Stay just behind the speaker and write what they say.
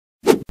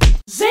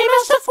Zaymaster14!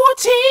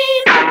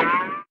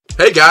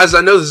 Hey guys, I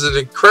know this is an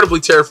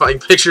incredibly terrifying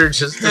picture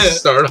just to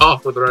start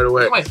off with right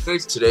away. My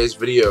face. Today's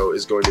video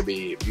is going to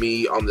be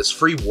me on this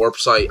free warp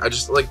site.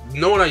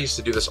 Noah and I used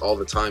to do this all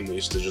the time. We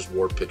used to just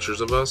warp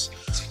pictures of us.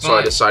 So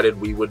I decided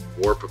we would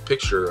warp a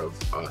picture of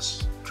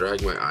us.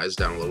 Drag my eyes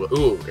down a little bit.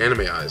 Ooh,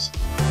 anime eyes.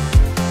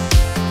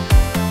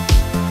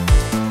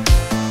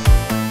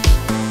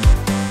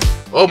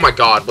 Oh my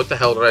god, what the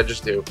hell did I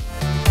just do?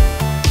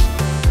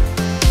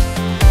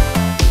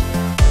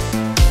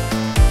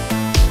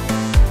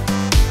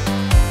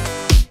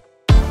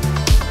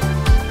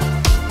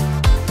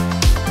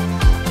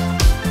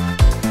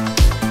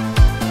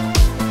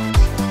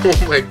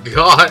 Oh my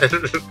god.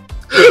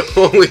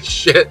 Holy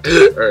shit.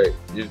 Alright,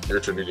 your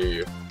turn to do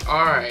you.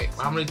 Alright,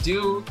 what I'm gonna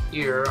do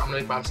here, I'm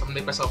gonna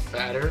make myself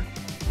fatter.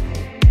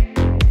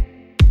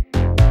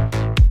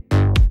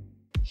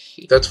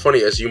 That's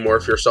funny, as you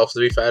morph yourself to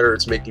be fatter,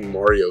 it's making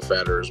Mario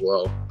fatter as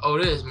well. Oh,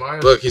 it is,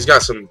 Mario. Look, he's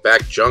got some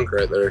back junk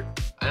right there.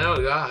 I know,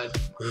 God.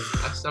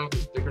 My stomach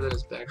is bigger than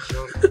his back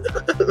junk.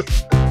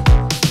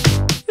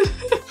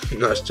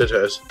 Nice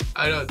titties.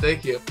 I know,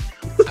 thank you.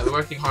 I've been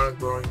working hard on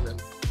growing them.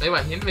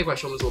 I need to make my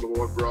shoulders a little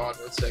more broad.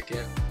 1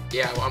 second.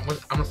 Yeah, well,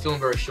 I'm feeling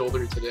very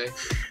shouldery today.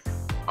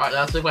 Alright,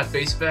 let's make my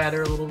face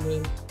fatter a little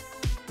bit.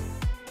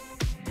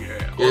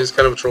 Yeah. He's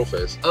kind of a troll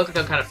face. I look like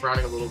I'm kind of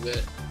frowning a little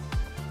bit.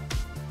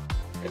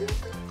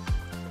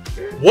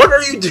 What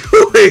are you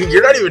doing?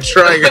 You're not even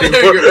trying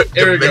anymore.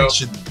 There we go. Alright,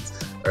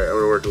 I'm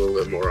gonna work a little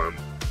bit more on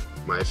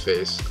my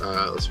face.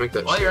 Let's make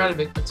that. While you're at it,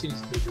 make my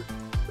titties bigger.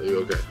 Are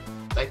you okay?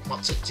 Like my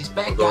titties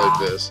bigger. I'll go like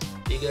this.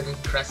 Bigger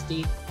and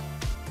crusty.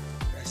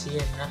 Crusty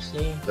and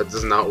nasty. That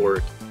does not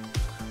work.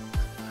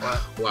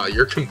 Wow,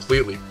 you're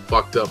completely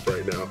fucked up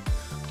right now.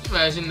 Can you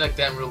imagine like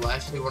that in real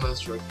life? To be one of those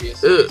drug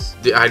PSAs.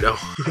 Yeah, I know.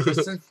 Ever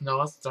since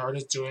Noah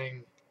started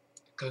doing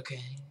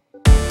cocaine.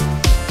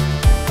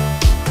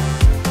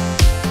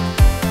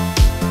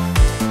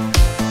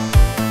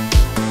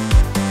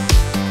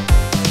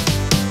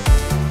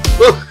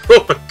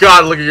 Oh my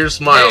god, look at your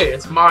smile. Hey,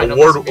 it's mine.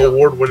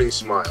 Award-winning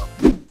smile.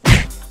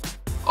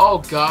 Oh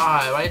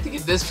god, why did you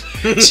get this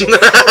picture?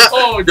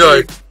 Oh,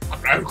 dude. Like,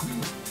 I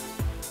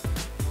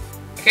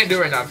can't do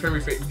it right now. I'm trying to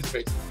reface his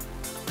face.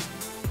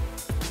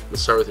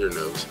 Let's start with your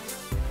nose.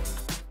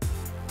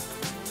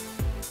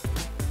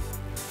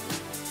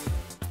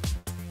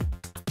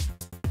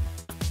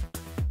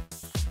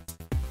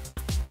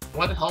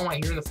 Why the hell am I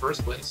here in the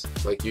first place?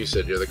 Like you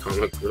said, you're the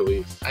comic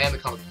relief. I am the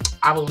comic.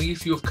 I will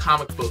leave you with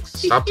comic books.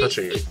 Stop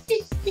touching me.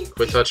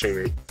 Quit touching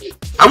me.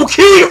 I will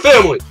kill your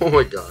family! Oh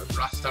my god.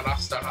 Rasta,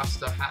 rasta,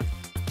 rasta, hat.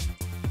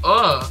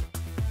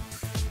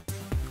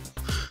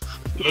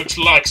 Looks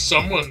like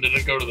someone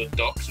didn't go to the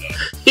doctor.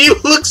 You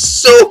look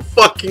so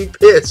fucking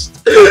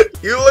pissed.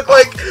 You look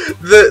like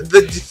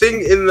the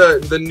thing in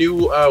the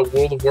new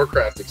World of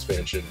Warcraft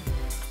expansion.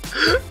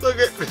 Look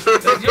at.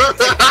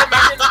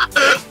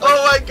 Oh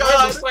my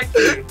god!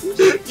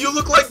 You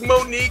look like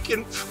Monique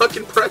and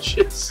fucking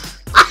Precious.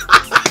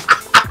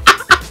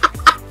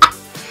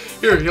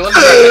 Here, you let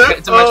me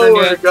it's my turn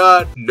my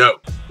god! No,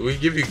 we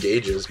give you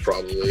gauges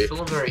probably. I'm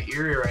feeling very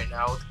eerie right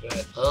now with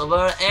that.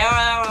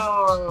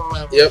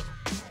 Yep.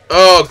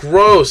 Oh,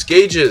 gross!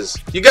 Gauges.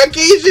 You got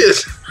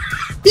gauges.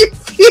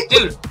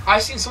 Dude,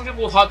 I've seen so many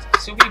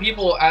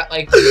people at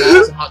like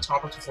malls and Hot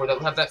Topics before that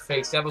have that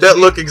face. That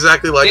look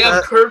exactly like that. They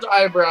have curved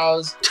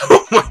eyebrows.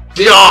 Oh my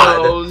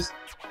god! Nose,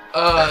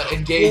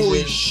 and gauges.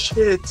 Holy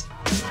shit!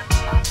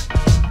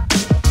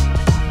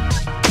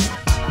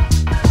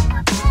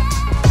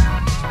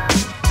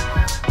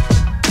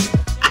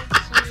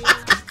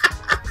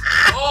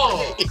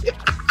 Oh!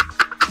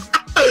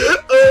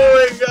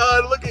 Oh my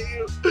god! Look at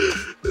you.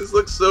 This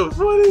looks so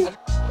funny.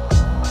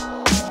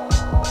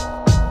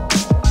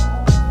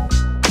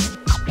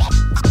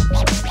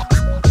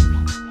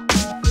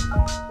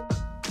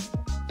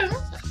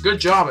 Good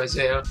job,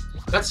 Isaiah.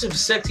 That's some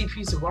sexy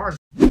piece of art.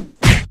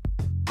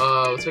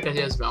 Let's make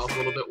Isaiah's mouth a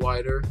little bit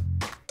wider.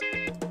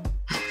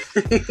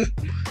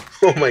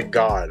 Oh my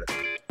god.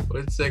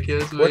 1 second,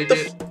 let's make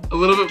it a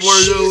little bit more.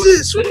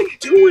 Jesus, what are you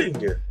doing?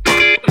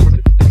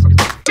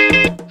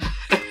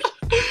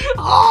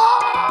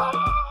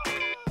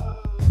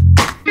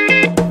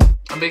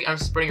 I'm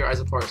spreading your eyes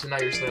apart, so now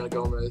you're Selena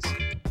Gomez.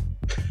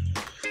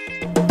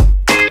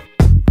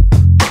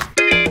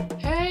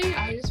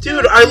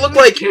 Dude, I look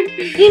like you're not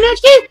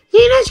cute.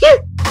 You're not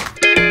cute.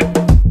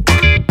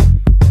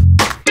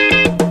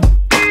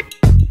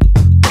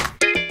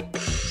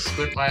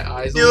 Squint my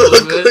eyes a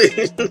little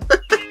bit.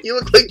 You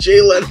look like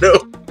Jay Leno.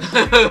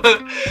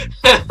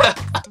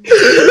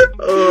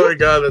 Oh my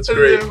god, that's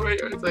great.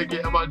 It's like,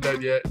 yeah, I'm not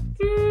done yet.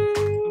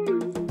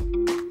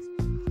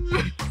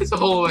 It's a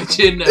hole in my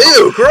chin now.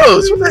 Ew,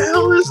 gross. What the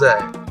hell is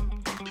that?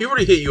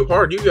 Puberty hit you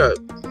hard. You got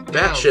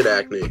batshit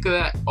acne. Look at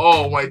that.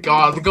 Oh my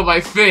god, look at my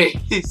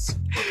face.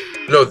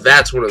 No,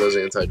 that's one of those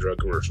anti-drug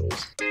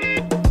commercials.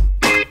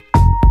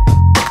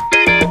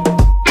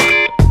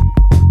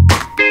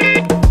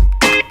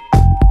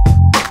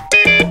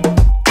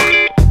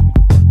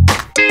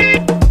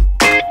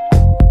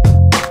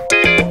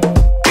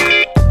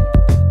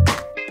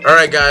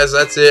 Alright, guys,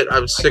 that's it.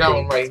 I'm sick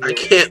of right I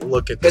can't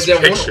look at this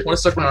There's picture. that one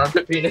stuck in my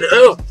armpit penis.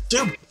 Oh,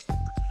 dude.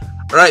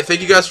 Alright, thank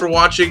you guys for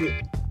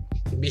watching.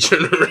 Be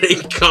sure to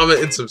rate,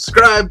 comment, and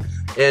subscribe.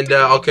 And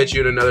I'll catch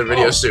you in another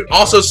video soon.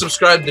 Also,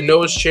 subscribe to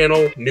Noah's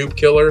channel, Noob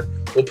Killer.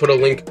 We'll put a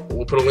link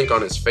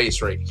on his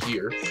face right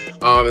here.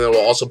 And then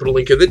we'll also put a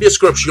link in the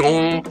description.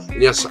 And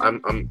yes,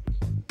 I'm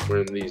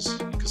wearing these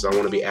because I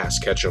want to be ass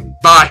ketchum.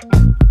 Bye.